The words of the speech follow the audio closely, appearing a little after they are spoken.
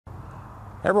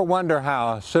Ever wonder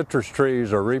how citrus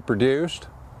trees are reproduced?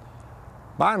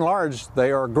 By and large,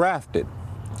 they are grafted.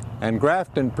 And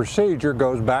grafting procedure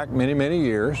goes back many, many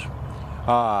years.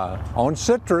 On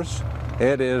citrus,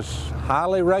 it is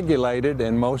highly regulated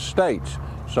in most states.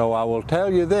 So I will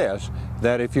tell you this,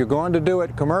 that if you're going to do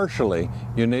it commercially,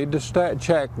 you need to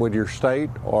check with your state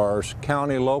or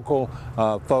county local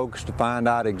folks to find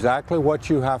out exactly what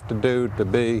you have to do to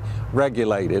be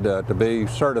regulated, to be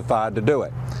certified to do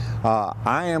it.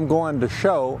 I am going to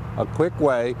show a quick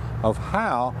way of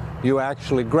how you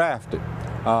actually graft it.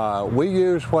 We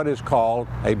use what is called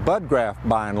a bud graft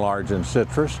by and large in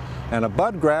citrus, and a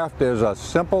bud graft is a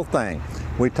simple thing.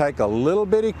 We take a little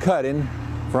bitty cutting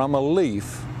from a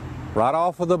leaf right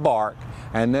off of the bark,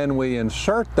 and then we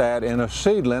insert that in a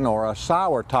seedling or a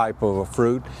sour type of a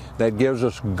fruit that gives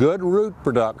us good root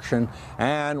production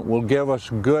and will give us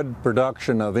good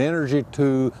production of energy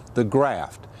to the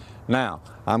graft. Now,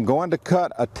 I'm going to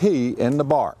cut a T in the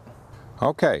bark.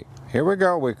 Okay, here we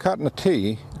go. We're cutting a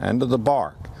T into the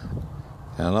bark.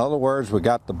 In other words, we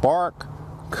got the bark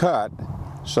cut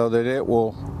so that it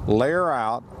will layer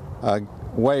out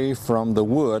away from the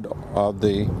wood of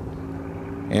the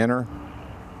inner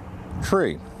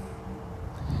tree.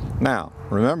 Now,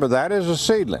 remember, that is a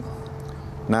seedling.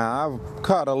 Now, I've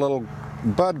cut a little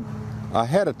bud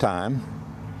ahead of time,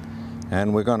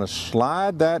 and we're going to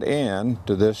slide that in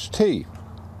to this T.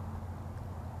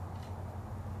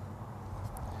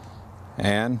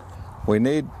 And we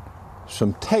need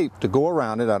some tape to go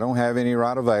around it. I don't have any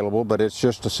right available, but it's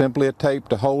just simply a tape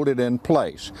to hold it in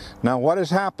place. Now, what has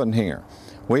happened here?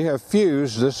 We have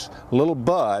fused this little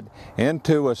bud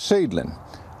into a seedling.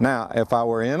 Now, if I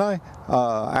were in a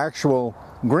actual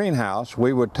greenhouse,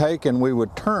 we would take and we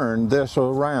would turn this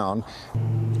around.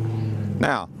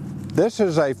 Now, this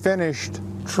is a finished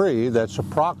tree that's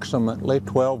approximately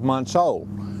 12 months old.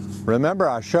 Remember,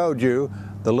 I showed you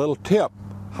the little tip,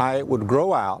 how it would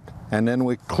grow out, and then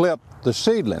we clip the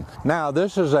seedling. Now,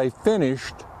 this is a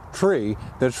finished tree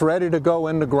that's ready to go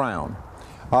in the ground.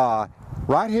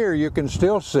 Right here you can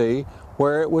still see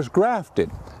where it was grafted.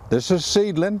 This is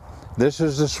seedling, this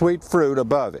is the sweet fruit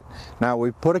above it. Now,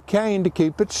 we put a cane to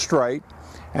keep it straight,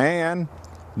 and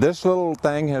this little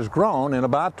thing has grown in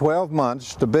about 12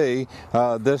 months to be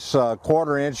this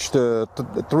 1/4 inch to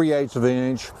 3/8 of an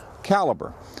inch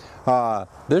caliber.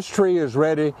 This tree is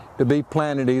ready to be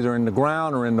planted either in the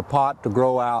ground or in the pot to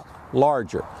grow out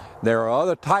larger. There are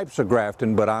other types of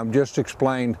grafting, but I've just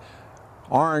explained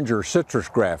orange or citrus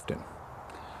grafting.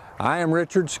 I am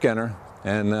Richard Skinner,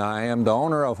 and I am the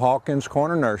owner of Hawkins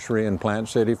Corner Nursery in Plant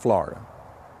City, Florida.